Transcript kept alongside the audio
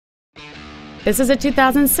This is a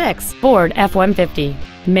 2006 Ford F-150,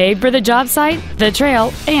 made for the job site, the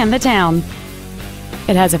trail, and the town.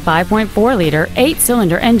 It has a 5.4-liter,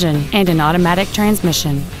 8-cylinder engine and an automatic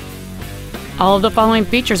transmission. All of the following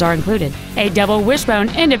features are included: a double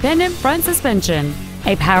wishbone independent front suspension,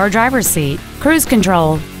 a power driver's seat, cruise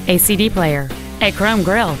control, a CD player, a chrome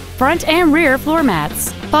grille, front and rear floor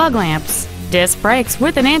mats, fog lamps, disc brakes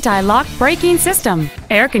with an anti-lock braking system,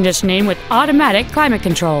 air conditioning with automatic climate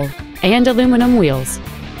control, and aluminum wheels.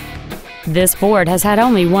 This Ford has had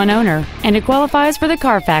only one owner, and it qualifies for the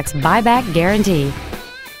Carfax buyback guarantee.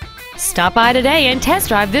 Stop by today and test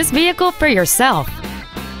drive this vehicle for yourself.